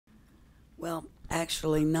Well,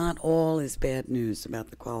 actually, not all is bad news about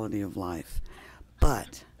the quality of life,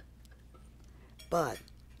 but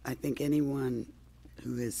I think anyone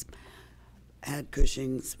who has had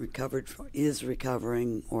Cushing's, is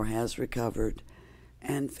recovering, or has recovered,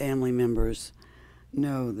 and family members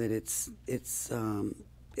know that it's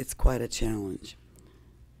quite a challenge.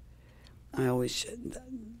 I always,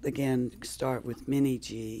 again, start with mini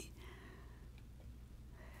G.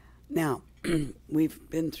 Now, we've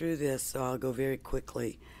been through this, so I'll go very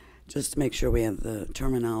quickly just to make sure we have the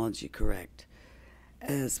terminology correct.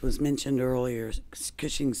 As was mentioned earlier,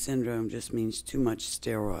 Cushing syndrome just means too much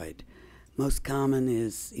steroid. Most common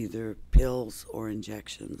is either pills or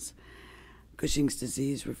injections. Cushing's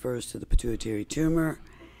disease refers to the pituitary tumor,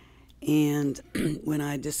 and when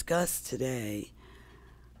I discuss today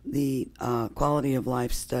the quality of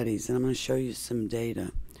life studies, and I'm going to show you some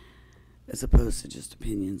data as opposed to just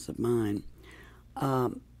opinions of mine,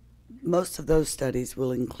 most of those studies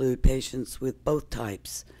will include patients with both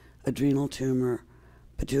types, adrenal tumor,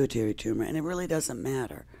 pituitary tumor, and it really doesn't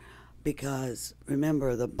matter because,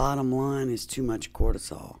 remember, the bottom line is too much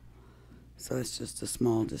cortisol. So it's just a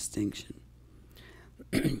small distinction.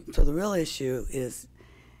 So the real issue is,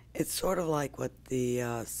 it's sort of like what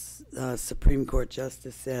the Supreme Court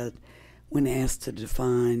Justice said when asked to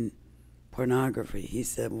define pornography. He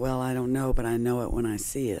said, well, I don't know, but I know it when I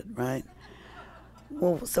see it, right?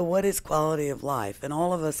 Well, so what is quality of life? And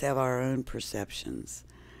all of us have our own perceptions.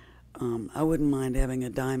 I wouldn't mind having a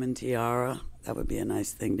diamond tiara. That would be a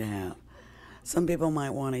nice thing to have. Some people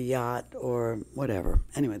might want a yacht or whatever.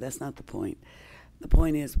 Anyway, that's not the point. The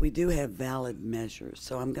point is we do have valid measures,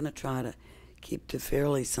 so I'm going to try to keep to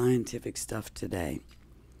fairly scientific stuff today.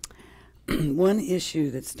 One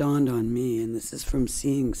issue that's dawned on me, and this is from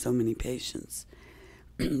seeing so many patients,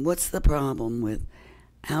 what's the problem with,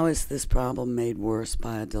 how is this problem made worse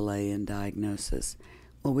by a delay in diagnosis?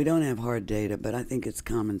 Well, we don't have hard data, but I think it's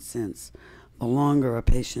common sense. The longer a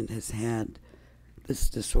patient has had this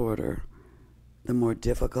disorder, the more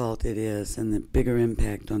difficult it is and the bigger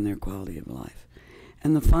impact on their quality of life.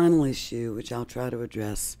 And the final issue, which I'll try to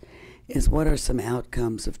address, is what are some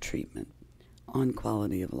outcomes of treatment on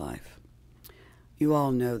quality of life? You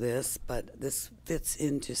all know this, but this fits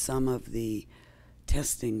into some of the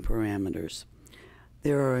testing parameters.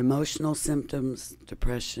 There are emotional symptoms,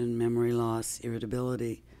 depression, memory loss,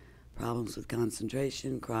 irritability, problems with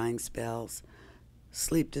concentration, crying spells,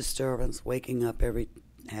 sleep disturbance, waking up every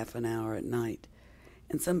half an hour at night,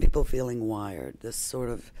 and some people feeling wired, this sort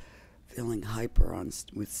of feeling hyper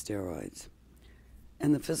with steroids.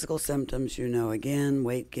 And the physical symptoms, you know, again,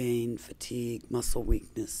 weight gain, fatigue, muscle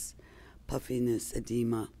weakness, puffiness,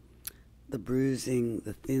 edema, the bruising,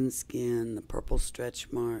 the thin skin, the purple stretch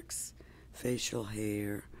marks, facial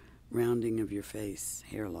hair, rounding of your face,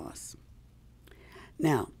 hair loss.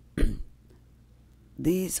 Now,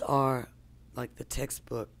 these are like the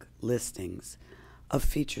textbook listings of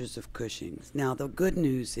features of Cushing's. Now, the good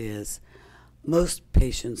news is most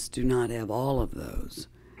patients do not have all of those.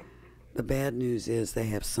 The bad news is they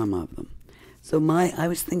have some of them. So I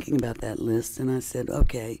was thinking about that list, and I said,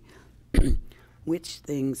 okay, which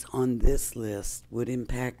things on this list would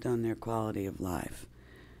impact on their quality of life?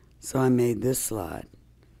 So I made this slide.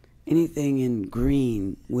 Anything in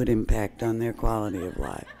green would impact on their quality of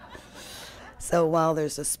life. So while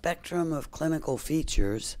there's a spectrum of clinical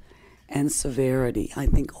features and severity, I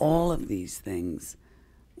think all of these things,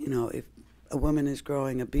 you know, if a woman is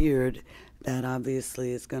growing a beard, that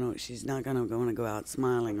obviously is she's not going to go out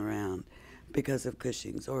smiling around because of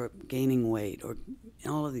Cushing's, or gaining weight, or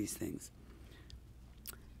all of these things.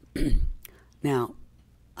 Now,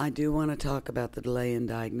 I do want to talk about the delay in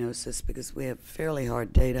diagnosis because we have fairly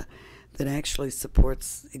hard data that actually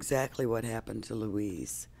supports exactly what happened to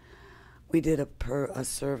Louise. We did a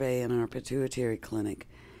survey in our pituitary clinic,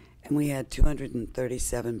 and we had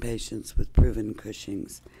 237 patients with proven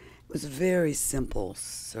Cushing's. It was a very simple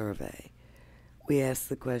survey. We asked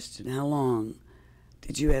the question, how long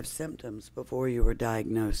did you have symptoms before you were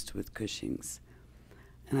diagnosed with Cushing's?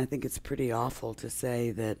 And I think it's pretty awful to say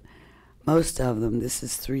that most of them, this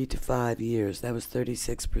is 3 to 5 years. That was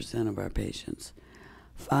 36% of our patients.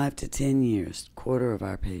 5 to 10 years, quarter of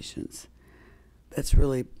our patients. That's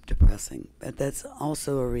really depressing, but that's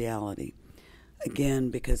also a reality.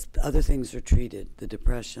 Again, because other things are treated, the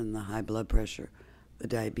depression, the high blood pressure, the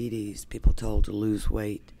diabetes, people told to lose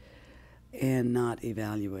weight, and not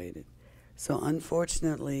evaluated. So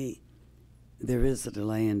unfortunately, there is a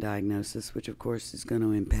delay in diagnosis, which of course is going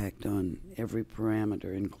to impact on every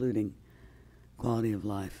parameter, including quality of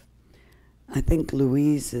life. I think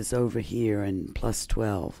Louise is over here in plus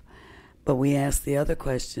 12, But we asked the other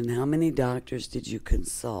question, how many doctors did you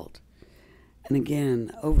consult? And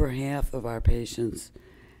again, over half of our patients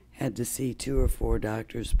had to see 2 or 4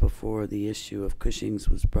 doctors before the issue of Cushing's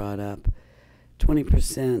was brought up.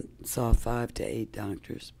 20% saw 5 to 8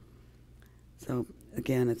 doctors. So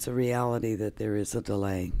again, it's a reality that there is a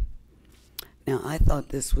delay. Now, I thought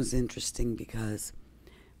this was interesting because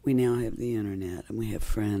we now have the internet and we have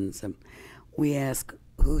friends. We ask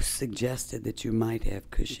who suggested that you might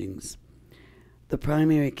have Cushing's. The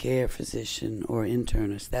primary care physician or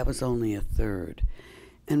internist, that was only a third.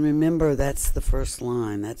 And remember, that's the first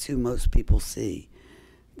line. That's who most people see,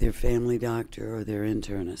 their family doctor or their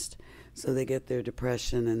internist. So they get their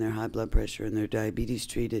depression and their high blood pressure and their diabetes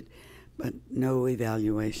treated, but no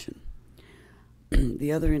evaluation.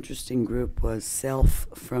 The other interesting group was self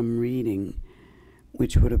from reading,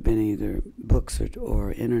 which would have been either books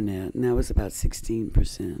or internet, and that was about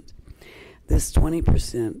 16%. This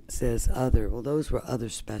 20% says other. Well, those were other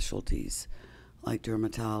specialties, like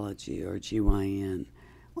dermatology or GYN.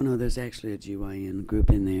 Well, no, there's actually a GYN group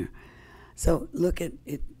in there. So look at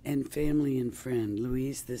it, and family and friend.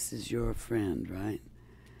 Louise, this is your friend, right?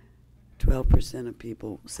 12% of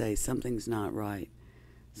people say something's not right.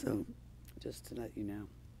 So just to let you know.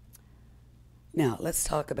 Now, let's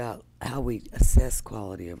talk about how we assess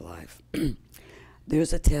quality of life.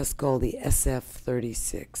 There's a test called the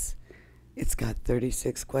SF-36. It's got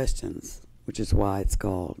 36 questions, which is why it's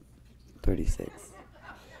called 36.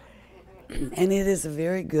 And it is a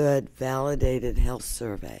very good, validated health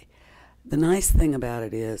survey. The nice thing about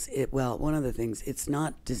it is, one of the things, it's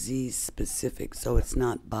not disease specific, so it's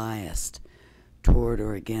not biased toward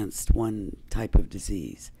or against one type of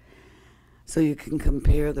disease. So you can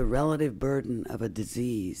compare the relative burden of a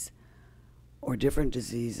disease or different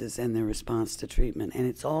diseases and their response to treatment, and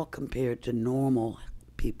it's all compared to normal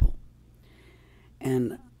people.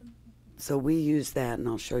 And so we use that, and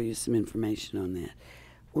I'll show you some information on that.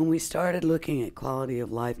 When we started looking at quality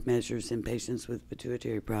of life measures in patients with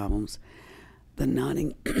pituitary problems, the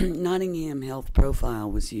Nottingham Health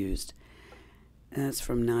Profile was used, and that's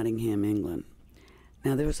from Nottingham, England.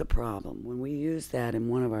 Now, there was a problem. When we used that in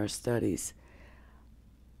one of our studies,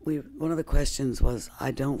 one of the questions was, I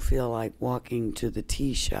don't feel like walking to the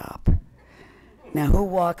tea shop. Now, who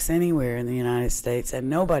walks anywhere in the United States and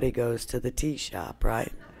nobody goes to the tea shop,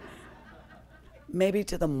 right? Maybe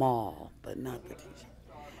to the mall, but not the tea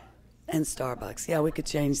shop. And Starbucks. Yeah, we could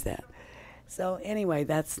change that. So anyway,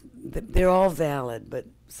 they're all valid, but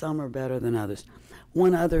some are better than others.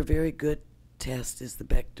 One other very good test is the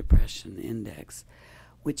Beck Depression Index,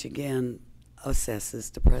 which again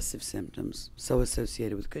assesses depressive symptoms, so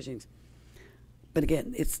associated with Cushing's. But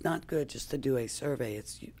again, it's not good just to do a survey.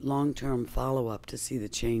 It's long-term follow-up to see the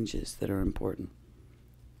changes that are important.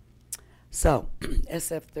 So,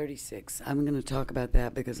 SF-36, I'm going to talk about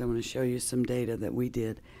that because I want to show you some data that we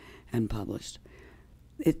did and published.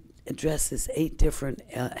 It addresses 8 different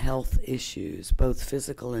health issues, both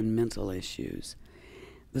physical and mental issues.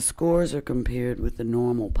 The scores are compared with the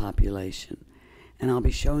normal population, and I'll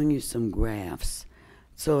be showing you some graphs.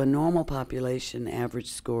 So a normal population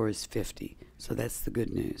average score is 50, so that's the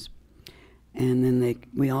good news. And then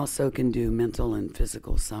we also can do mental and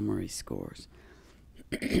physical summary scores.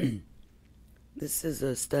 This is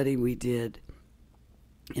a study we did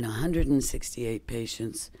in 168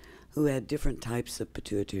 patients who had different types of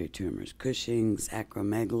pituitary tumors: Cushing's,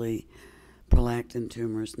 acromegaly, prolactin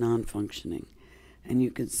tumors, non-functioning. And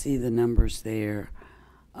you can see the numbers there.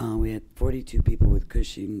 We had 42 people with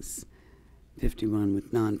Cushing's, 51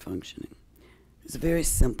 with non-functioning. It's very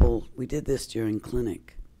simple. We did this during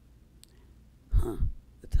clinic.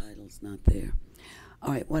 The title's not there.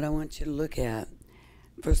 All right, what I want you to look at,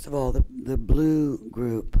 first of all, the blue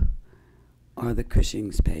group are the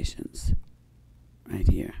Cushing's patients, right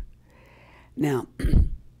here. Now,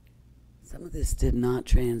 some of this did not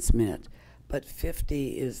transmit, but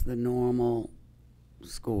 50 is the normal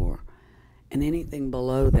score, and anything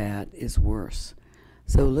below that is worse.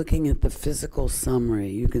 So looking at the physical summary,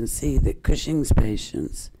 you can see that Cushing's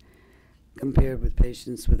patients, compared with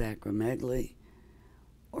patients with acromegaly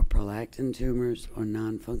or prolactin tumors or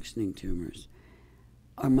non-functioning tumors,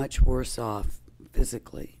 are much worse off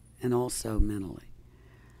physically and also mentally.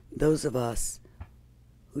 Those of us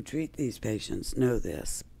who treat these patients know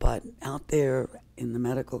this, but out there in the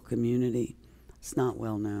medical community, it's not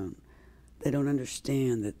well known. They don't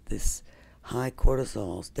understand that this high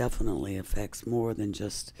cortisol definitely affects more than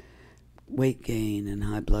just weight gain and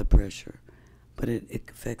high blood pressure, but it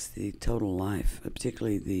affects the total life,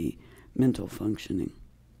 particularly the mental functioning.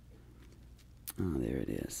 Oh, there it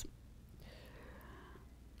is.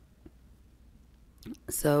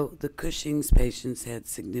 So the Cushing's patients had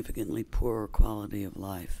significantly poorer quality of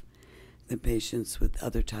life than patients with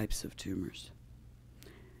other types of tumors.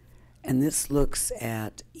 And this looks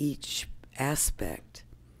at each aspect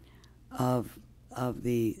of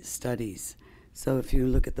the studies. So if you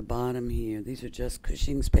look at the bottom here, these are just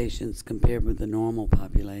Cushing's patients compared with the normal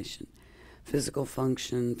population. Physical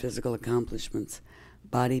function, physical accomplishments,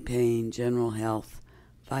 body pain, general health,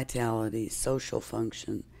 vitality, social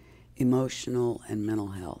function, emotional and mental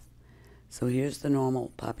health. So here's the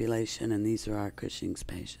normal population, and these are our Cushing's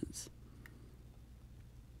patients.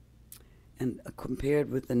 And compared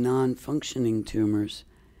with the non-functioning tumors,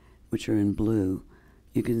 which are in blue,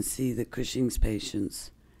 you can see the Cushing's patients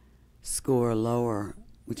score lower,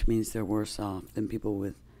 which means they're worse off than people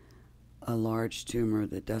with a large tumor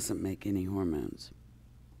that doesn't make any hormones.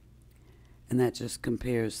 And that just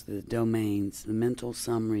compares the domains, the mental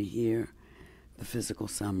summary here, the physical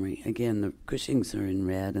summary. Again, the Cushing's are in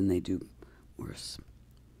red and they do worse.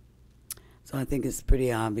 So I think it's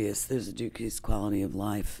pretty obvious there's a decreased quality of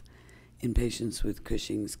life in patients with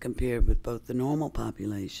Cushing's compared with both the normal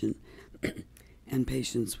population and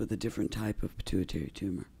patients with a different type of pituitary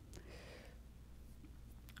tumor.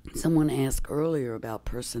 Someone asked earlier about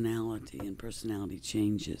personality and personality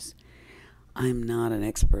changes. I'm not an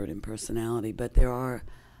expert in personality, but there are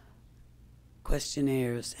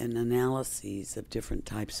questionnaires and analyses of different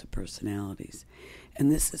types of personalities.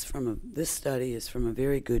 And this study is from a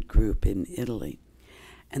very good group in Italy.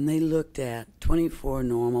 And they looked at 24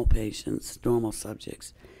 normal patients, normal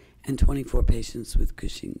subjects, and 24 patients with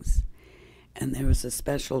Cushing's. And there was a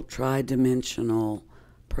special tridimensional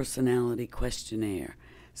personality questionnaire.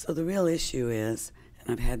 So the real issue is, and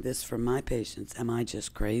I've had this from my patients, am I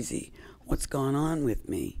just crazy? What's gone on with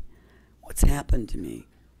me? What's happened to me?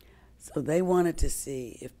 So they wanted to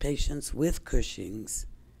see if patients with Cushing's,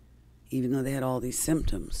 even though they had all these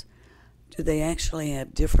symptoms, do they actually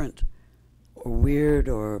have different or weird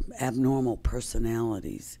or abnormal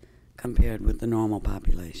personalities compared with the normal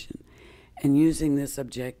population? And using this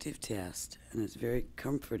objective test, and it's very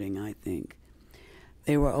comforting, I think,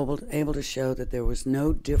 they were able to show that there was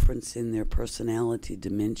no difference in their personality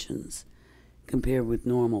dimensions compared with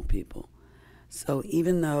normal people. So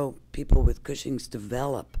even though people with Cushing's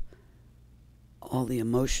develop all the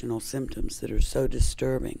emotional symptoms that are so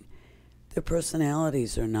disturbing, their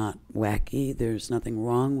personalities are not wacky. There's nothing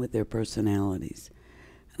wrong with their personalities.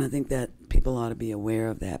 And I think that people ought to be aware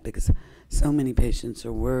of that, because so many patients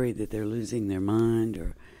are worried that they're losing their mind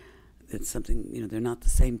or that something, they're not the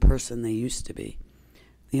same person they used to be.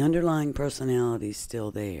 The underlying personality is still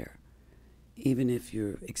there, even if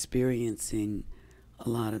you're experiencing a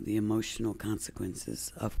lot of the emotional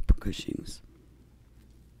consequences of Cushing's.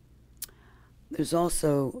 They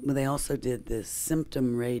also did this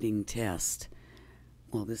symptom rating test.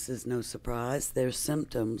 Well, this is no surprise. Their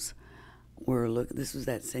symptoms this was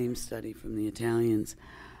that same study from the Italians,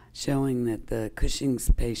 showing that the Cushing's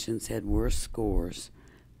patients had worse scores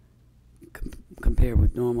compared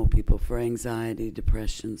with normal people for anxiety,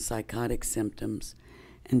 depression, psychotic symptoms,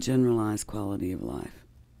 and generalized quality of life.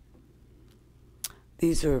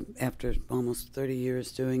 These are, after almost 30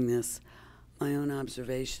 years doing this, my own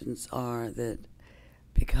observations are that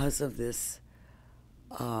because of this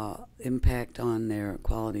impact on their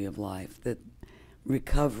quality of life, that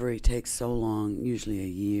recovery takes so long, usually a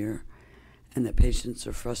year, and that patients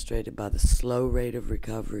are frustrated by the slow rate of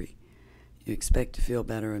recovery. You expect to feel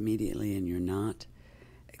better immediately and you're not.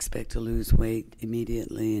 Expect to lose weight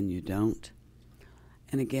immediately and you don't.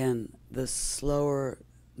 And again, the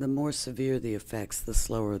more severe the effects, the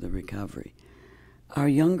slower the recovery. Our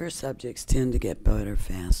younger subjects tend to get better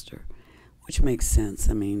faster, which makes sense.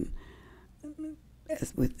 I mean,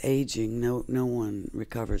 as with aging, no one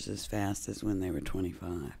recovers as fast as when they were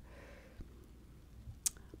 25.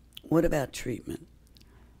 What about treatment?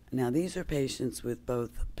 Now, these are patients with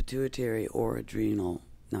both pituitary or adrenal,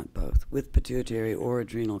 not both, with pituitary or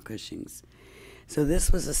adrenal Cushing's. So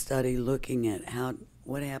this was a study looking at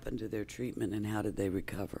what happened to their treatment and how did they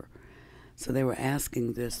recover. So they were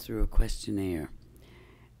asking this through a questionnaire.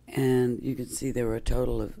 And you can see there were a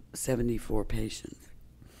total of 74 patients.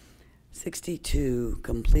 62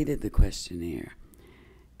 completed the questionnaire.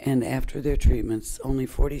 And after their treatments, only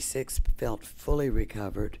 46 felt fully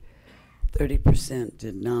recovered, 30%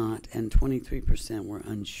 did not, and 23% were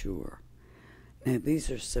unsure. Now, these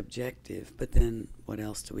are subjective, but then what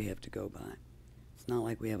else do we have to go by? It's not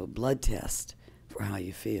like we have a blood test for how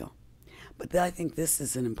you feel. But I think this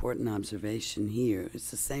is an important observation here.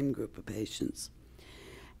 It's the same group of patients.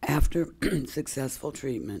 After successful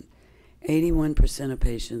treatment, 81% of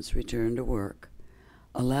patients returned to work,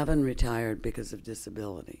 11 retired because of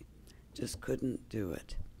disability, just couldn't do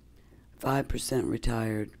it. 5%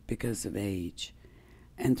 retired because of age,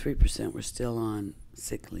 and 3% were still on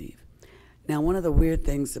sick leave. Now, one of the weird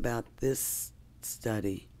things about this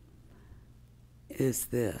study is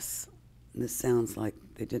this. This sounds like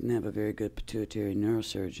they didn't have a very good pituitary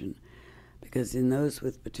neurosurgeon, because in those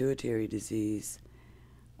with pituitary disease,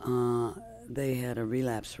 they had a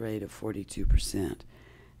relapse rate of 42%.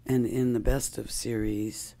 And in the best of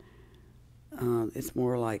series, it's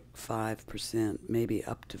more like 5%, maybe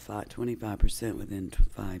up to 25% within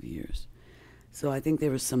 5 years. So I think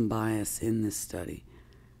there was some bias in this study.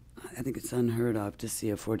 I think it's unheard of to see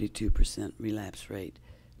a 42% relapse rate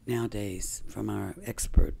nowadays from our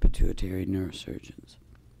expert pituitary neurosurgeons.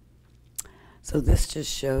 So this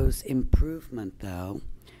just shows improvement, though.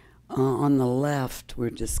 On the left, we're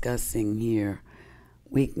discussing here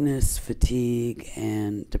weakness, fatigue,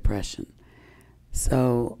 and depression.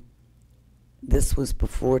 So this was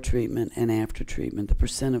before treatment and after treatment, the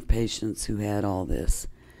percent of patients who had all this.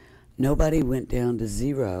 Nobody went down to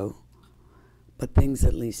zero, but things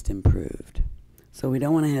at least improved. So we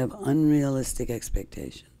don't want to have unrealistic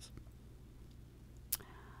expectations.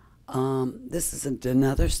 This is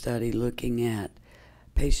another study looking at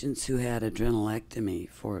patients who had adrenalectomy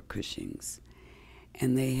for Cushing's,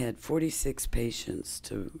 and they had 46 patients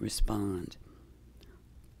to respond.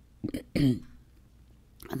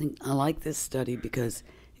 I like this study because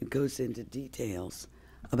it goes into details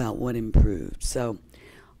about what improved. So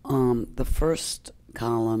the first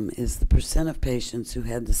column is the percent of patients who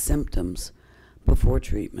had the symptoms before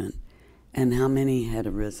treatment and how many had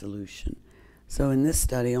a resolution. So in this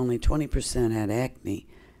study, only 20% had acne,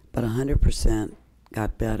 but 100%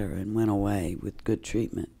 got better and went away with good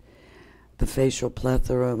treatment. The facial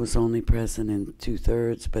plethora was only present in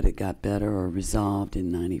 2/3, but it got better or resolved in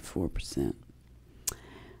 94%.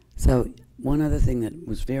 So one other thing that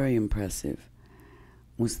was very impressive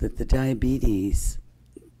was that the diabetes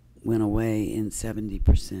went away in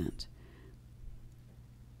 70%.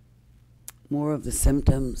 More of the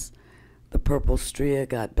symptoms, the purple stria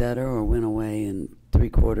got better or went away in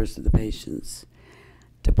 3/4 of the patients.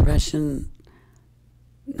 Depression,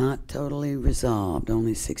 not totally resolved,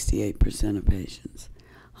 only 68% of patients.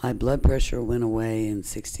 High blood pressure went away in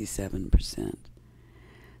 67%.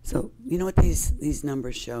 So you know what these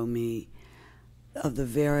numbers show me? Of the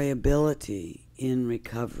variability in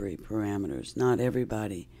recovery parameters. Not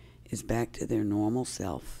everybody is back to their normal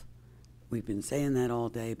self. We've been saying that all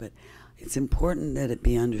day, but it's important that it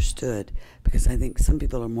be understood, because I think some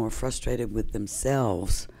people are more frustrated with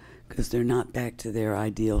themselves because they're not back to their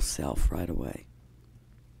ideal self right away.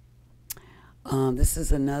 This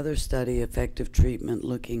is another study, effective treatment,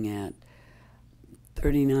 looking at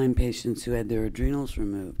 39 patients who had their adrenals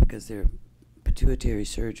removed because their pituitary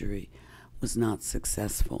surgery was not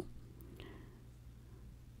successful.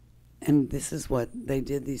 And this is what they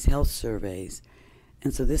did, these health surveys.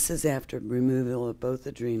 And so this is after removal of both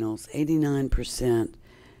adrenals. 89%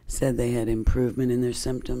 said they had improvement in their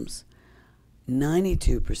symptoms.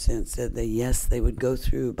 92% said they would go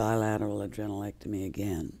through bilateral adrenalectomy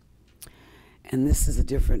again. And this is a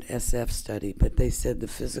different SF study, but they said the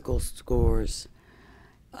physical scores,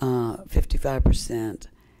 55%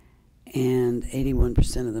 and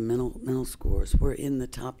 81% of the mental scores were in the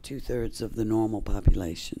top 2/3 of the normal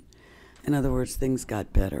population. In other words, things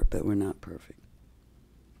got better, but we're not perfect.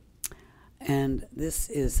 And this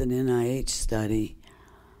is an NIH study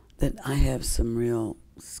that I have some real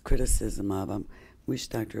criticism of. I wish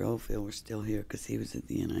Dr. Oldfield were still here because he was at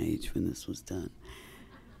the NIH when this was done.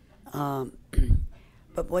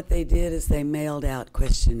 But what they did is they mailed out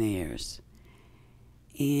questionnaires.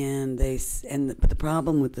 And the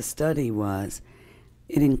problem with the study was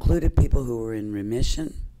it included people who were in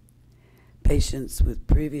remission, patients with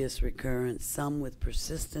previous recurrence, some with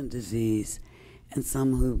persistent disease, and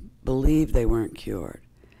some who believed they weren't cured.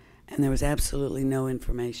 And there was absolutely no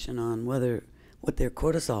information on what their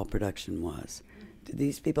cortisol production was. Did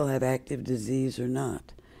these people have active disease or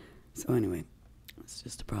not? So anyway, it's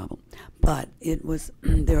just a problem. But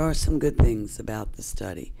there are some good things about the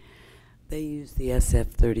study. They used the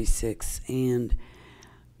SF-36, and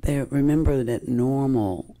remember that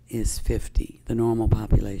normal is 50, the normal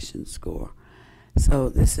population score. So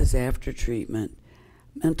this is after treatment.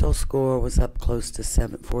 Mental score was up close to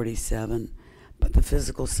 47, but the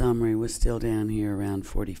physical summary was still down here around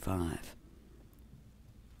 45.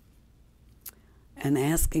 And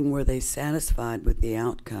asking were they satisfied with the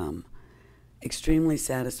outcome. Extremely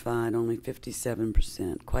satisfied, only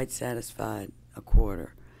 57%. Quite satisfied,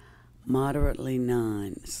 1/4. Moderately,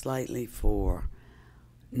 9. Slightly, 4.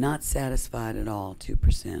 Not satisfied at all,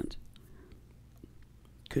 2%.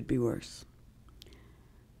 Could be worse.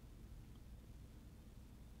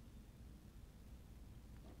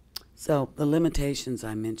 So the limitations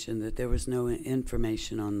I mentioned, that there was no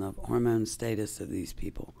information on the hormone status of these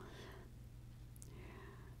people.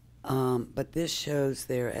 But this shows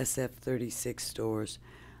their SF36 scores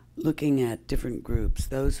looking at different groups,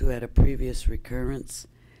 those who had a previous recurrence,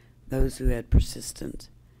 those who had persistent,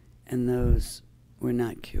 and those were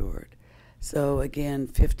not cured. So again,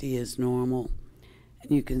 50 is normal,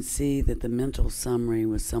 and you can see that the mental summary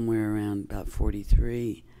was somewhere around about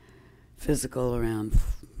 43, physical around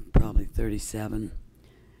probably 37,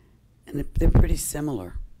 and they're pretty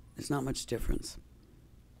similar. There's not much difference,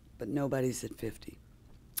 but nobody's at 50.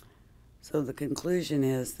 So the conclusion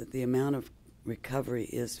is that the amount of recovery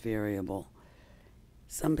is variable.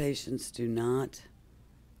 Some patients do not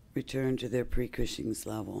return to their pre-Cushing's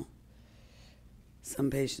level.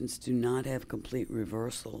 Some patients do not have complete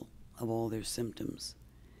reversal of all their symptoms.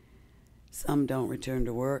 Some don't return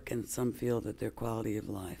to work, and some feel that their quality of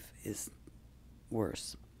life is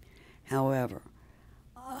worse. However,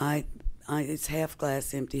 it's half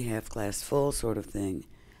glass empty, half glass full sort of thing.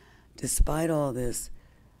 Despite all this,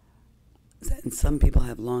 and some people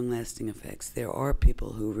have long-lasting effects, there are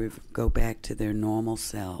people who go back to their normal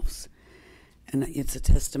selves. And it's a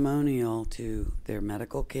testimonial to their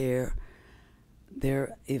medical care,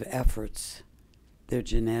 their efforts, their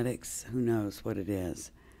genetics, who knows what it is.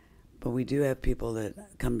 But we do have people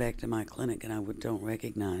that come back to my clinic and I don't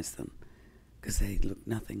recognize them because they look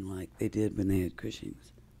nothing like they did when they had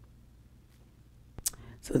Cushing's.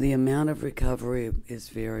 So the amount of recovery is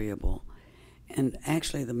variable. And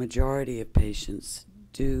actually the majority of patients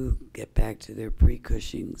do get back to their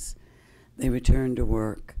pre-Cushing's. They return to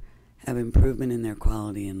work, have improvement in their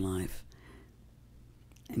quality in life,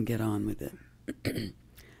 and get on with it.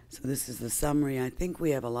 So this is the summary. I think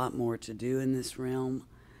we have a lot more to do in this realm.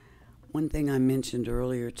 One thing I mentioned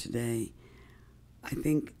earlier today, I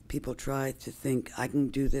think people try to think, I can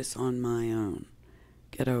do this on my own,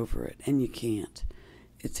 get over it, and you can't.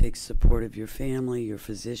 It takes support of your family, your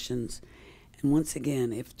physicians, and once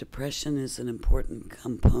again, if depression is an important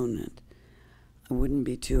component, I wouldn't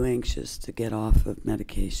be too anxious to get off of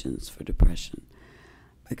medications for depression,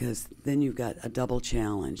 because then you've got a double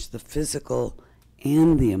challenge, the physical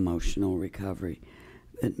and the emotional recovery,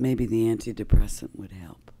 that maybe the antidepressant would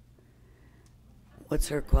help. What's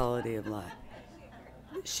her quality of life?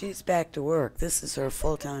 She's back to work. This is her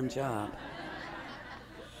full-time job.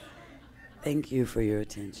 Thank you for your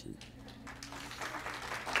attention.